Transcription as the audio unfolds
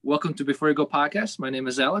Welcome to Before You Go podcast. My name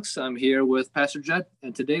is Alex. I'm here with Pastor Jed,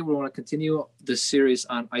 and today we want to continue this series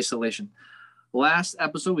on isolation. Last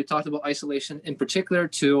episode, we talked about isolation in particular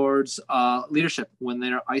towards leadership when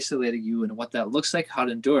they're isolating you and what that looks like, how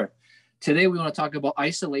to endure. Today, we want to talk about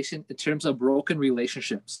isolation in terms of broken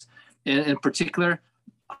relationships, and in particular,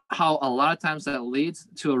 how a lot of times that leads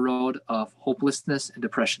to a road of hopelessness and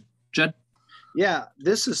depression. Jed? Yeah,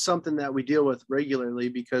 this is something that we deal with regularly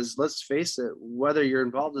because let's face it, whether you're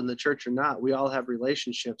involved in the church or not, we all have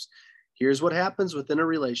relationships. Here's what happens within a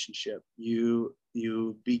relationship. You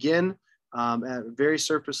begin at a very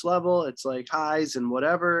surface level. It's like highs and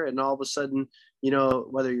whatever. And all of a sudden,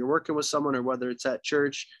 whether you're working with someone or whether it's at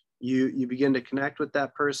church, you begin to connect with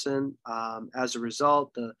that person. As a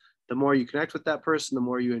result, the more you connect with that person, the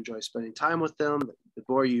more you enjoy spending time with them, the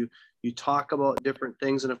more you talk about different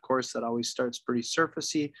things. And of course, that always starts pretty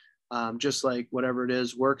surfacey, just like whatever it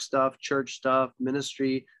is, work stuff, church stuff,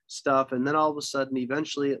 ministry stuff. And then all of a sudden,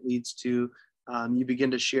 eventually it leads to you begin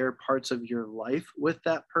to share parts of your life with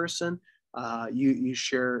that person. You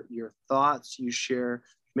share your thoughts, you share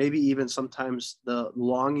maybe even sometimes the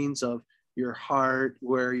longings of your heart,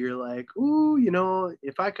 where you're like, ooh,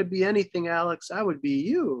 if I could be anything, Alex, I would be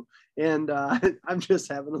you. And I'm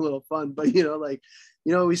just having a little fun, but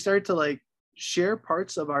we start to share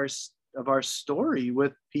parts of our story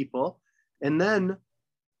with people, and then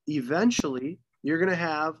eventually you're going to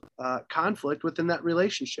have conflict within that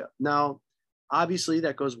relationship. Now, obviously,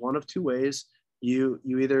 that goes one of two ways. You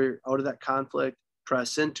either, out of that conflict,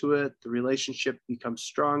 press into it, the relationship becomes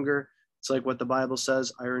stronger. It's like what the Bible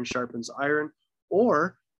says, iron sharpens iron,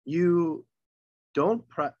 or you don't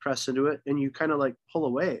press into it and you kind of pull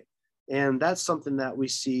away. And that's something that we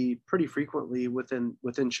see pretty frequently within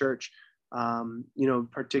church,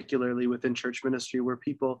 particularly within church ministry, where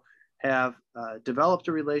people have developed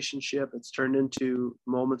a relationship. It's turned into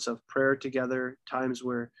moments of prayer together, times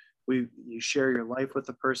where you share your life with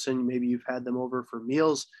the person. Maybe you've had them over for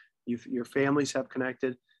meals, your families have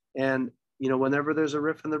connected. And whenever there's a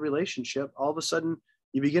rift in the relationship, all of a sudden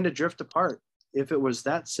you begin to drift apart. If it was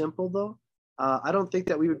that simple, though, I don't think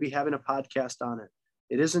that we would be having a podcast on it.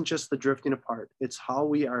 It isn't just the drifting apart. It's how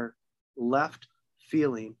we are left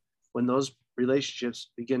feeling when those relationships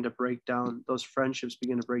begin to break down, those friendships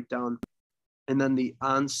begin to break down, and then the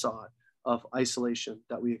onslaught of isolation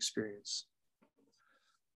that we experience.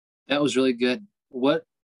 That was really good. What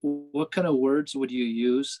kind of words would you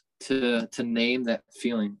use to name that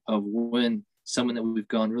feeling of when someone that we've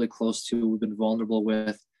gone really close to, we've been vulnerable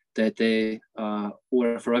with, that they,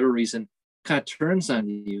 or for whatever reason, kind of turns on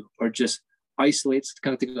you or just isolates,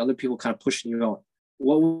 kind of think of other people kind of pushing you out?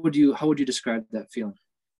 How would you describe that feeling?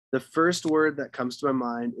 The first word that comes to my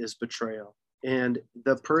mind is betrayal. And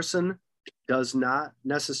the person does not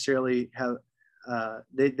necessarily have,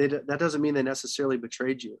 that doesn't mean they necessarily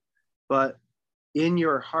betrayed you, but in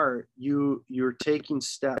your heart, you're taking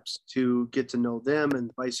steps to get to know them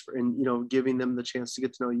and vice versa, and giving them the chance to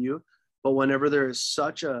get to know you. But whenever there is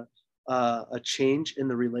such a change in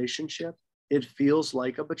the relationship, it feels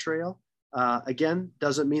like a betrayal. Again,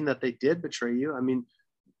 doesn't mean that they did betray you. I mean,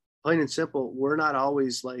 plain and simple, we're not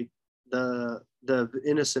always like the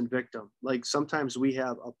innocent victim. Like sometimes we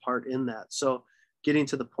have a part in that. So getting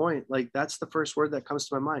to the point, that's the first word that comes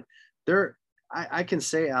to my mind. I can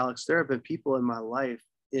say, Alex, there have been people in my life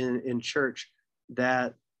in church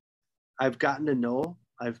that I've gotten to know.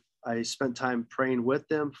 I spent time praying with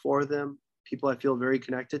them, for them, people I feel very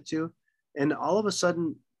connected to. And all of a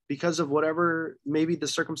sudden, because of whatever maybe the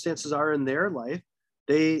circumstances are in their life,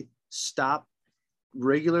 they stop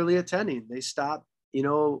regularly attending. They stop,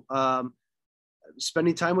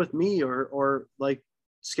 spending time with me, or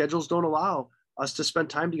schedules don't allow us to spend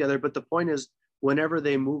time together. But the point is, whenever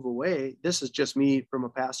they move away, this is just me from a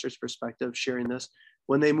pastor's perspective sharing this,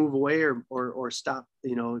 when they move away or stop,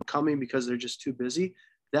 coming because they're just too busy,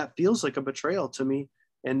 that feels like a betrayal to me.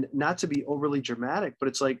 And not to be overly dramatic, but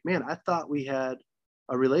it's like, man, I thought we had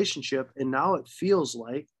a relationship, and now it feels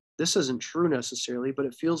like, this isn't true necessarily, but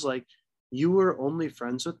it feels like you were only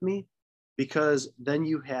friends with me because then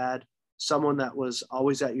you had someone that was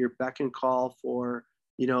always at your beck and call for,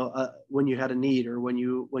 when you had a need or when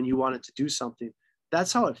you wanted to do something.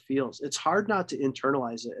 That's how it feels. It's hard not to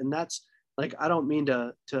internalize it. And that's I don't mean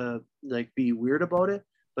to be weird about it,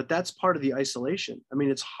 but that's part of the isolation. I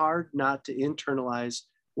mean, it's hard not to internalize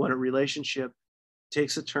when a relationship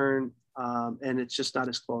takes a turn, and it's just not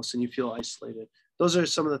as close and you feel isolated. Those are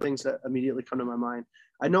some of the things that immediately come to my mind.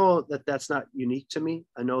 I know that that's not unique to me.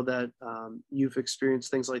 I know that you've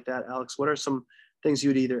experienced things like that. Alex, what are some things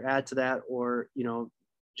you'd either add to that, or,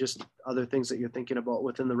 just other things that you're thinking about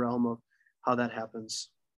within the realm of how that happens?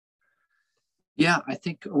 Yeah, I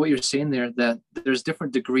think what you're saying there, that there's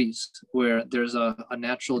different degrees where there's a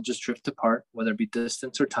natural just drift apart, whether it be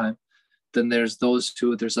distance or time. Then there's those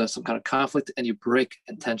who there's some kind of conflict and you break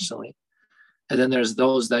intentionally. And then there's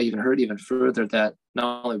those that even hurt even further, that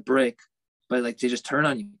not only break, but like they just turn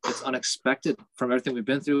on you. It's unexpected from everything we've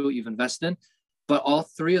been through, you've invested in. But all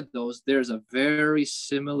three of those, there's a very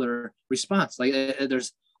similar response. Like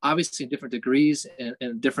there's obviously different degrees and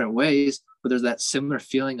in different ways, but there's that similar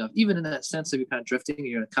feeling of, even in that sense of you kind of drifting,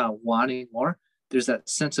 you're kind of wanting more, there's that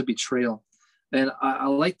sense of betrayal. And I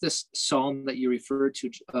like this psalm that you referred to,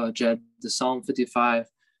 Jed, the Psalm 55.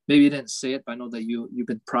 Maybe you didn't say it, but I know that you've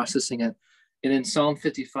been processing it. And in Psalm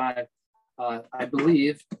 55, I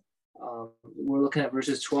believe we're looking at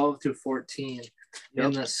verses 12 through 14. Yep.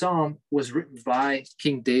 And the psalm was written by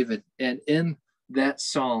King David. And in that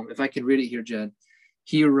psalm, if I can read it here, Jed,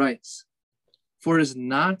 he writes, "For it is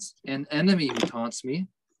not an enemy who taunts me,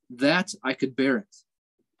 that I could bear it.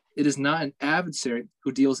 It is not an adversary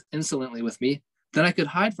who deals insolently with me, then I could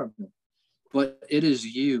hide from him. But it is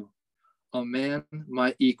you, a man,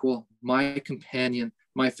 my equal, my companion,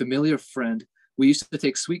 my familiar friend. We used to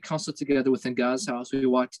take sweet counsel together within God's house. We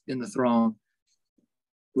walked in the throng.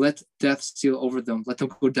 Let death steal over them. Let them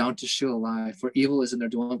go down to Sheol alive, for evil is in their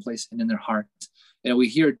dwelling place and in their heart." And we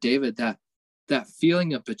hear David, that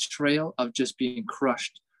feeling of betrayal, of just being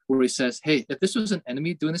crushed, where he says, hey, if this was an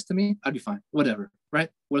enemy doing this to me, I'd be fine, whatever, right?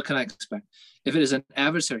 What can I expect? If it is an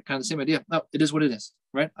adversary, kind of the same idea. No, it is what it is,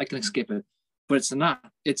 right? I can escape it, but it's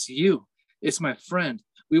not. It's you. It's my friend.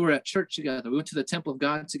 We were at church together. We went to the temple of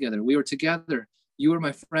God together. We were together. You were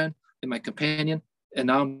my friend and my companion, and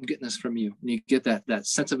now I'm getting this from you. And you get that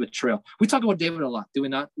sense of betrayal. We talk about David a lot, do we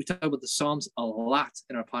not? We talk about the Psalms a lot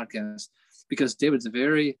in our podcast, because David's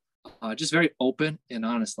just very open and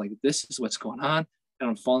honest. Like, this is what's going on, and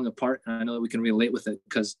I'm falling apart. And I know that we can relate with it,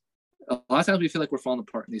 because a lot of times we feel like we're falling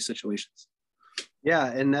apart in these situations. Yeah,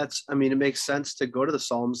 and it makes sense to go to the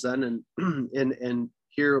Psalms then and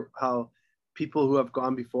hear how people who have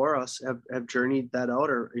gone before us have journeyed that out,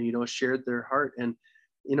 or shared their heart. And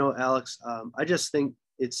Alex, I just think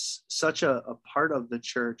it's such a part of the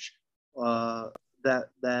church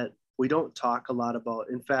that we don't talk a lot about.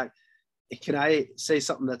 In fact, can I say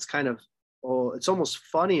something that's kind of, it's almost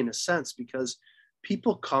funny in a sense, because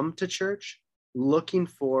people come to church looking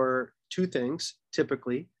for two things.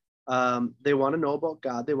 Typically, they want to know about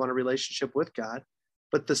God. They want a relationship with God.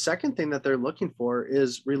 But the second thing that they're looking for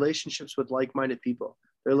is relationships with like-minded people.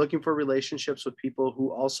 They're looking for relationships with people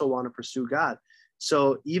who also want to pursue God.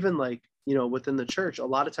 So even within the church, a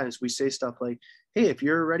lot of times we say stuff like, hey, if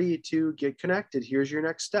you're ready to get connected, here's your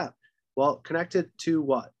next step. Well, connected to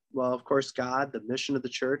what? Well, of course, God, the mission of the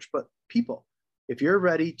church, but people. If you're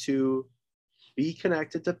ready to be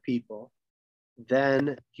connected to people,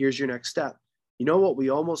 then here's your next step. What we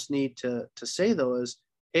almost need to say, though, is,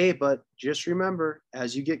 hey, but just remember,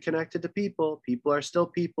 as you get connected to people, people are still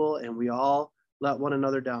people, and we all let one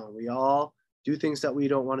another down. We all do things that we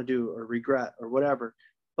don't want to do or regret or whatever.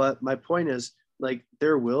 But my point is,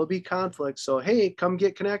 there will be conflict. So, hey, come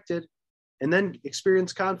get connected and then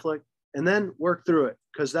experience conflict and then work through it,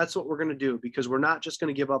 because that's what we're going to do, because we're not just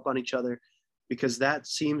going to give up on each other, because that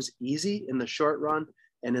seems easy in the short run.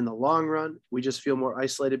 And in the long run, we just feel more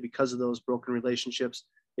isolated because of those broken relationships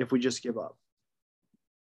if we just give up.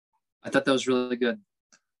 I thought that was really good.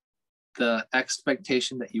 The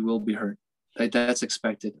expectation that you will be hurt, that's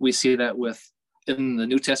expected. We see that in the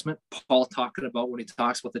New Testament, Paul talking about, when he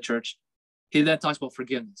talks about the church, he then talks about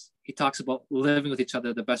forgiveness. He talks about living with each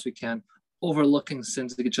other the best we can, overlooking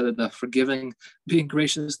sins of each other, the forgiving, being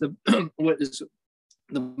gracious, what is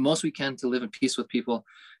the most we can to live in peace with people.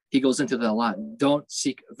 He goes into that a lot. Don't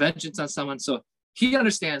seek vengeance on someone. So he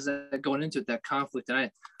understands that going into that conflict. And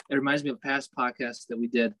it reminds me of a past podcast that we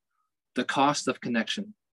did, the cost of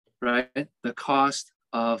connection, right? The cost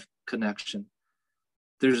of connection.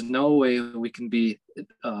 There's no way we can be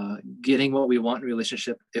getting what we want in a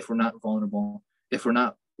relationship if we're not vulnerable, if we're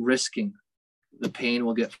not risking the pain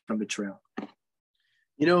we'll get from betrayal.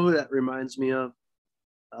 You know who that reminds me of?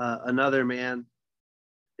 Another man.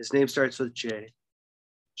 His name starts with J.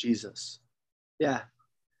 Jesus. Yeah,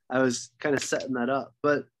 I was kind of setting that up.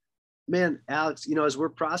 But man, Alex, as we're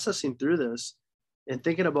processing through this and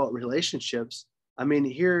thinking about relationships,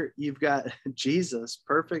 here you've got Jesus,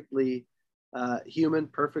 perfectly human,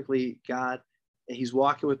 perfectly God. And he's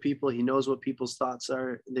walking with people. He knows what people's thoughts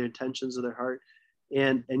are, their intentions of their heart.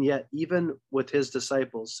 And yet, even with his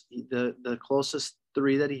disciples, the closest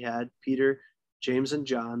three that he had, Peter, James, and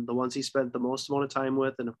John, the ones he spent the most amount of time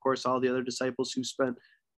with, and of course, all the other disciples who spent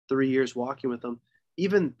 3 years walking with him,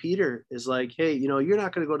 even Peter is like, hey, you're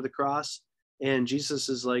not going to go to the cross And Jesus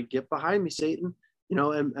is like, get behind me, Satan.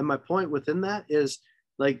 And my point within that is,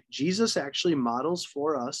 like, Jesus actually models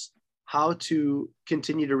for us how to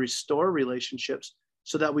continue to restore relationships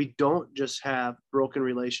so that we don't just have broken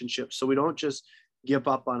relationships, so we don't just give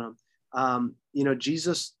up on them.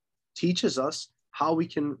 Jesus teaches us how we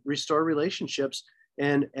can restore relationships.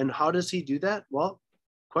 And how does he do that? Well,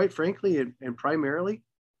 quite frankly, and primarily,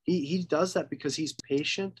 he does that because he's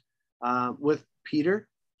patient with Peter.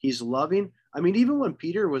 He's loving. I mean, even when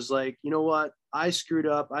Peter was like, you know what, I screwed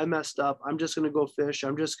up, I messed up, I'm just going to go fish,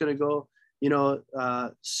 I'm just going to go,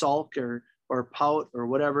 sulk or pout or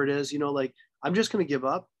whatever it is, like, I'm just going to give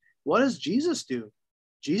up. What does Jesus do?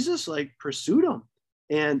 Jesus, like, pursued him.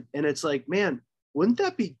 And it's like, man, wouldn't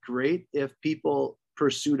that be great if people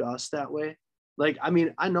pursued us that way? Like, I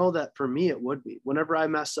mean, I know that for me, it would be. Whenever I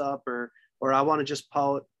mess up or I want to just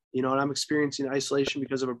pout, and I'm experiencing isolation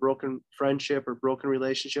because of a broken friendship or broken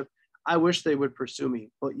relationship, I wish they would pursue me.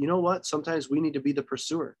 But you know what? Sometimes we need to be the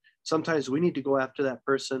pursuer. Sometimes we need to go after that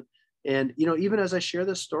person. And, even as I share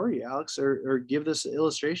this story, Alex, or give this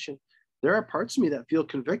illustration, there are parts of me that feel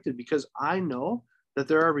convicted because I know that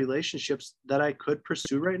there are relationships that I could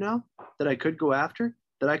pursue right now, that I could go after,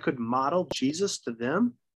 that I could model Jesus to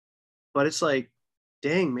them. But it's like,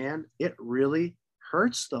 dang, man, it really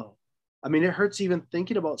hurts though. I mean, it hurts even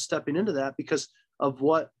thinking about stepping into that because of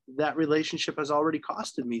what that relationship has already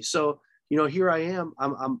costed me. So, here I am,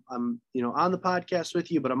 I'm on the podcast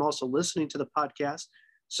with you, but I'm also listening to the podcast.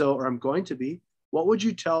 So, or I'm going to be. What would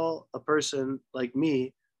you tell a person like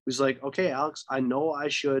me who's like, okay, Alex, I know I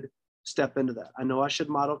should step into that. I know I should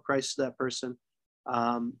model Christ to that person.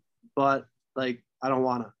 But like, I don't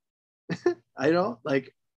want to,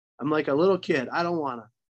 like, I'm like a little kid. I don't want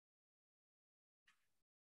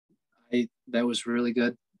to. That was really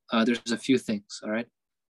good. There's a few things. All right.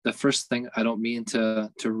 The first thing, I don't mean to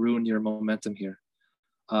ruin your momentum here.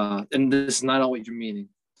 And this is not all what you're meaning,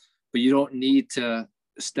 but you don't need to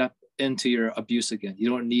step into your abuse again. You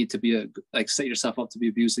don't need to be set yourself up to be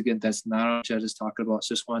abused again. That's not what Jed is talking about.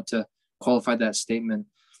 So just wanted to qualify that statement.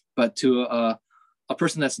 But to a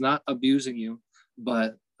person that's not abusing you,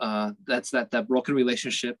 but that's that broken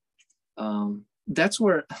relationship, that's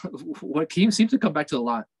where what seems to come back to a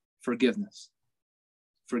lot: forgiveness.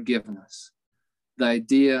 The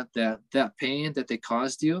idea that pain that they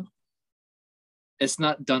caused you, it's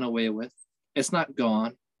not done away with, it's not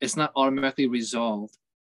gone, it's not automatically resolved,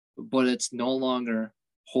 but it's no longer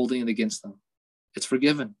holding it against them. It's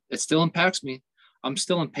forgiven. It still impacts me. I'm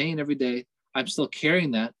still in pain every day. I'm still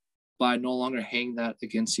carrying that, but I no longer hang that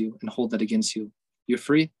against you and hold that against you. You're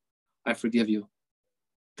free. I forgive you.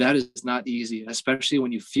 That is not easy, especially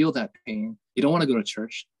when you feel that pain. You don't want to go to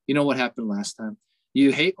church. You know what happened last time.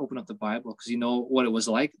 You hate opening up the Bible because you know what it was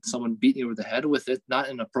like. Someone beating you over the head with it, not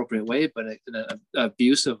in an appropriate way, but in an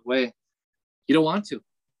abusive way. You don't want to.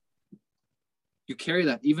 You carry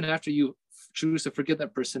that even after you choose to forgive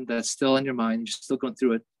that person. That's still in your mind. You're still going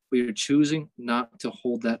through it, but you're choosing not to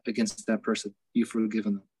hold that against that person. You've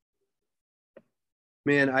forgiven them.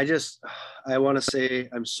 Man, I want to say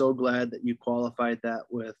I'm so glad that you qualified that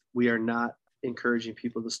with, we are not encouraging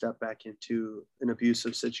people to step back into an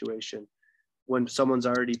abusive situation when someone's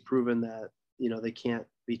already proven that, they can't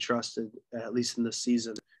be trusted, at least in this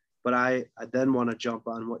season. But I then want to jump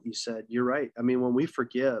on what you said. You're right. I mean, when we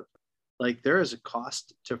forgive, like, there is a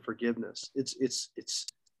cost to forgiveness.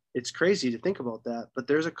 It's crazy to think about that, but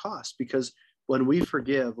there's a cost, because when we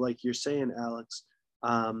forgive, like you're saying, Alex,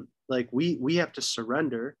 like we have to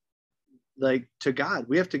surrender, like, to God.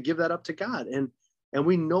 We have to give that up to God. And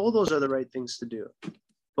we know those are the right things to do.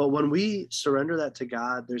 But when we surrender that to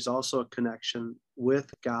God, there's also a connection with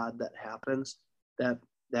God that happens that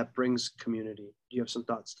brings community. Do you have some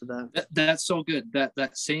thoughts to that? That's so good.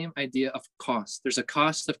 That same idea of cost. There's a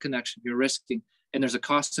cost of connection you're risking, and there's a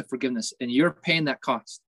cost of forgiveness, and you're paying that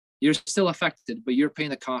cost. You're still affected, but you're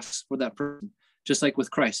paying the cost for that person. Just like with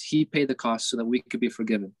Christ, he paid the cost so that we could be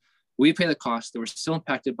forgiven. We pay the cost that we're still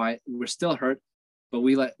impacted by it. We're still hurt, but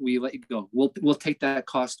we let you go. We'll take that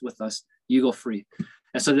cost with us. You go free.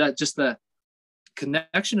 And so that just the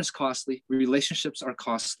connection is costly. Relationships are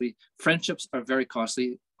costly. Friendships are very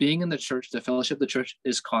costly. Being in the church, the fellowship of the church,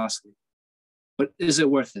 is costly. But is it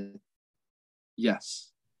worth it?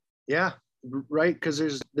 Yes. Yeah, right. Because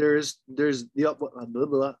there's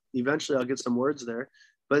the eventually I'll get some words there,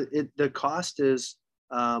 but the cost is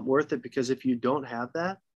worth it, because if you don't have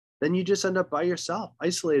that, then you just end up by yourself,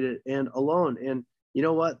 isolated and alone. And you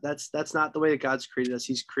know what? That's not the way that God's created us.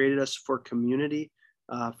 He's created us for community,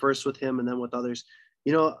 first with him and then with others.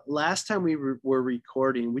 Last time we were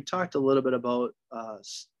recording, we talked a little bit about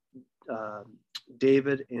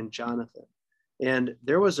David and Jonathan. And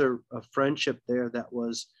there was a friendship there that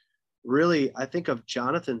was really, I think of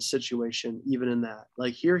Jonathan's situation, even in that.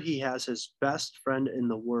 Like here he has his best friend in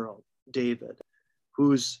the world, David,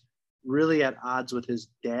 who's really at odds with his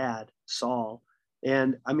dad, Saul.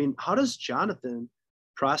 And I mean, how does Jonathan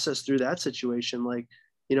process through that situation? Like,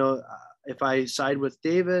 if I side with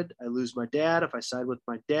David, I lose my dad. If I side with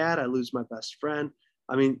my dad, I lose my best friend.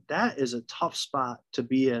 I mean, that is a tough spot to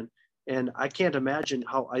be in. And I can't imagine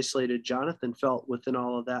how isolated Jonathan felt within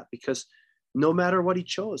all of that, because no matter what he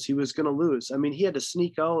chose, he was going to lose. I mean, he had to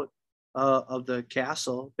sneak out of the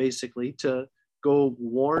castle basically to go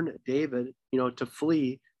warn David, to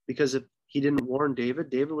flee, because if he didn't warn David,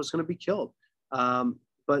 David was going to be killed.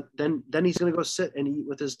 But then he's going to go sit and eat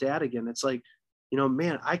with his dad again. It's like,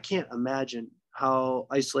 man, I can't imagine how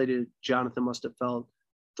isolated Jonathan must have felt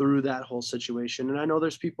through that whole situation. And I know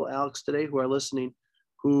there's people, Alex, today who are listening,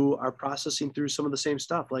 who are processing through some of the same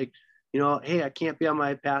stuff. Like, hey, I can't be on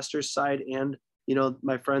my pastor's side and,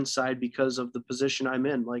 my friend's side because of the position I'm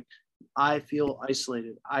in. Like, I feel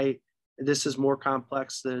isolated. This is more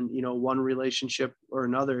complex than, one relationship or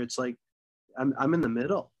another. It's like, I'm in the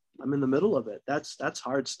middle. I'm in the middle of it. That's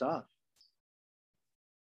hard stuff.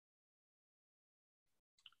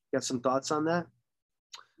 Got some thoughts on that?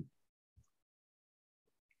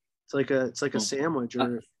 It's like a sandwich,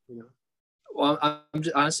 or Well,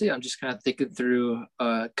 honestly, I'm just kind of thinking through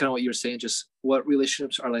kind of what you were saying, just what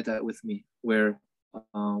relationships are like that with me, where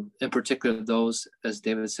in particular those, as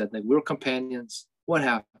David said, like we were companions. What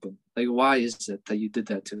happened? Like, why is it that you did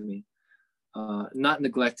that to me? Not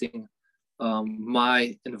neglecting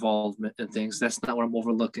my involvement in things. That's not what I'm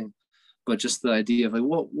overlooking, but just the idea of like,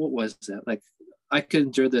 what was that? Like, I could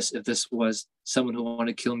endure this if this was someone who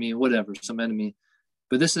wanted to kill me, whatever, some enemy.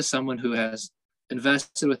 But this is someone who has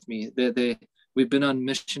invested with me. We've been on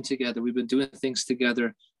mission together. We've been doing things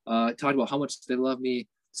together. Talked about how much they love me,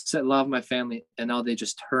 love my family, and now they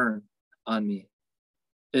just turn on me.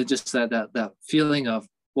 It just that feeling of,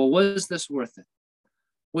 well, was this worth it?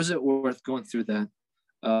 Was it worth going through that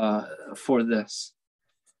for this?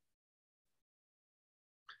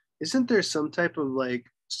 Isn't there some type of like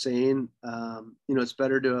saying, it's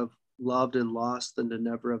better to have loved and lost than to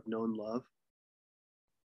never have known love?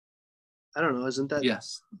 I don't know. Isn't that?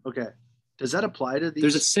 Yes. Okay. Does that apply to these?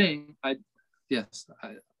 There's a saying.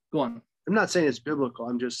 Go on. I'm not saying it's biblical.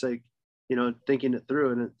 I'm just like, thinking it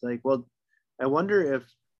through, and it's like, well, I wonder if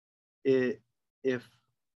it's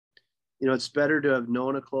better to have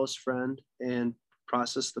known a close friend and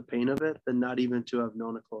process the pain of it than not even to have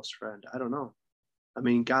known a close friend. I don't know. I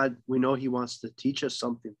mean, God, we know he wants to teach us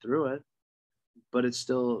something through it, but it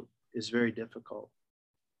still is very difficult.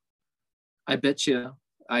 I bet you,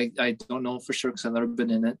 I don't know for sure because I've never been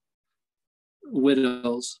in it.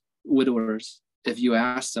 Widowers, if you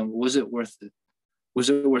ask them, was it worth it? Was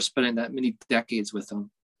it worth spending that many decades with them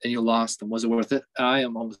and you lost them? Was it worth it? I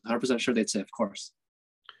am almost 100% sure they'd say, of course.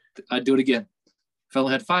 I'd do it again. If I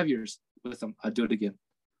only had 5 years with them, I'd do it again.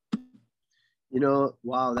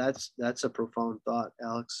 Wow, that's a profound thought,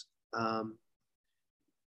 Alex.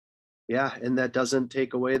 Yeah, and that doesn't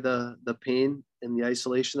take away the pain and the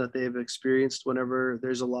isolation that they've experienced whenever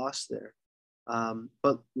there's a loss there.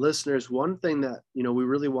 But listeners, one thing that we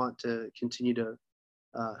really want to continue to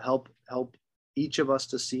help each of us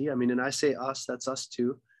to see, I mean, and I say us, that's us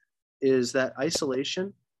too, is that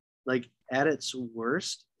isolation, like at its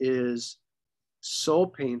worst, is so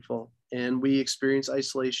painful, and we experience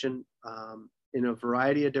isolation in a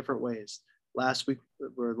variety of different ways. Last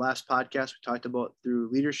podcast, we talked about through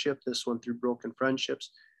leadership, this one through broken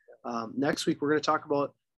friendships. Next week, we're going to talk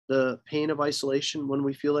about the pain of isolation when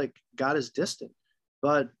we feel like God is distant.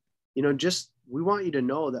 But, we want you to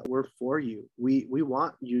know that we're for you. We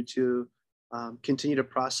want you to continue to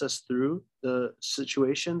process through the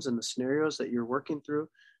situations and the scenarios that you're working through.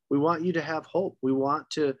 We want you to have hope. We want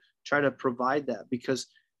to try to provide that, because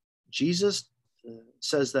Jesus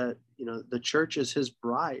says that, the church is his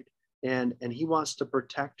bride, and he wants to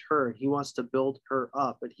protect her, and he wants to build her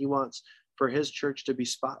up, and he wants for his church to be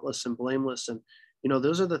spotless and blameless. And,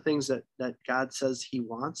 those are the things that God says he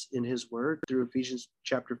wants in his word through Ephesians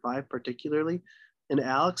chapter 5, particularly. And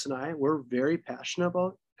Alex and I, we're very passionate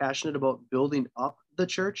about building up the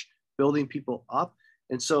church, building people up.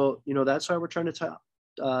 And so, that's why we're trying to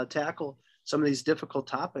tackle some of these difficult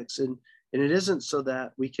topics. And it isn't so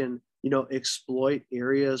that we can, exploit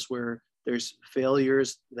areas where there's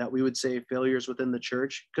failures that we would say failures within the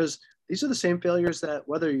church, because these are the same failures that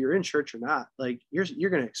whether you're in church or not, like you're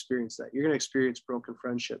going to experience that. You're going to experience broken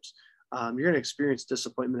friendships. You're going to experience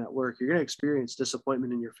disappointment at work. You're going to experience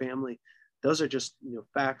disappointment in your family. Those are just,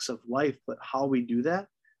 facts of life, but how we do that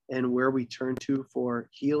and where we turn to for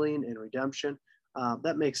healing and redemption,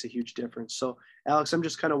 that makes a huge difference. So, Alex, I'm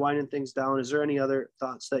just kind of winding things down. Is there any other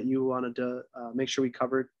thoughts that you wanted to make sure we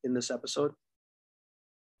covered in this episode?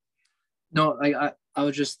 No, I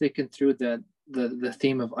was just thinking through that the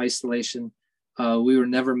theme of isolation. We were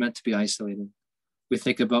never meant to be isolated. We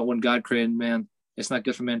think about when God created man, it's not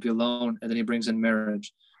good for man to be alone, and then he brings in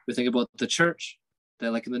marriage. We think about the church,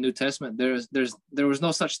 that like in the New Testament, there was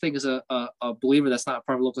no such thing as a believer that's not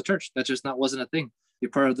part of a local church. That just wasn't a thing. You're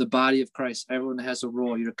part of the body of Christ. Everyone has a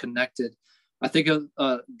role. You're connected. I think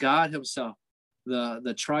of God himself,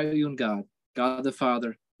 the triune God, God the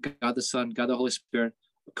Father, God the Son, God the Holy Spirit,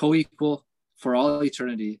 co-equal for all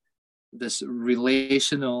eternity, this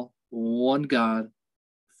relational one God,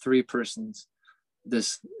 three persons.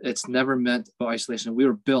 It's never meant for isolation. We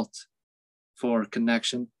were built for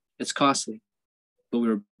connection. It's costly, but we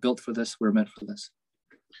were built for this. We were meant for this.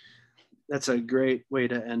 That's a great way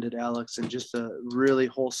to end it, Alex, and just a really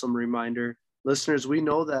wholesome reminder. Listeners, we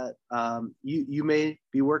know that you may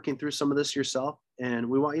be working through some of this yourself, and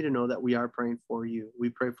we want you to know that we are praying for you. We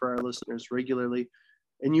pray for our listeners regularly,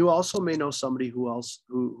 and you also may know somebody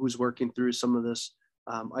who's working through some of this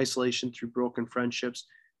isolation through broken friendships.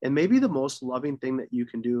 And maybe the most loving thing that you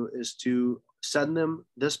can do is to send them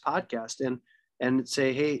this podcast and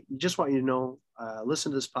say, hey, just want you to know,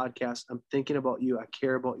 listen to this podcast. I'm thinking about you. I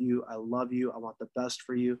care about you. I love you. I want the best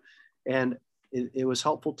for you. And it was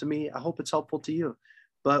helpful to me. I hope it's helpful to you.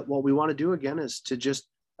 But what we want to do again is to just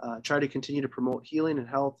try to continue to promote healing and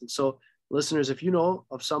health. And so listeners, if you know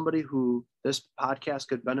of somebody who this podcast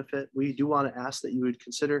could benefit, we do want to ask that you would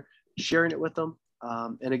consider sharing it with them.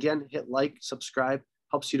 And again, hit like, subscribe,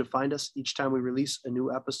 helps you to find us each time we release a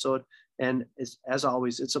new episode. And as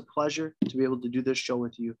always, it's a pleasure to be able to do this show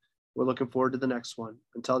with you. We're looking forward to the next one.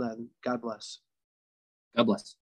 Until then, God bless. God bless.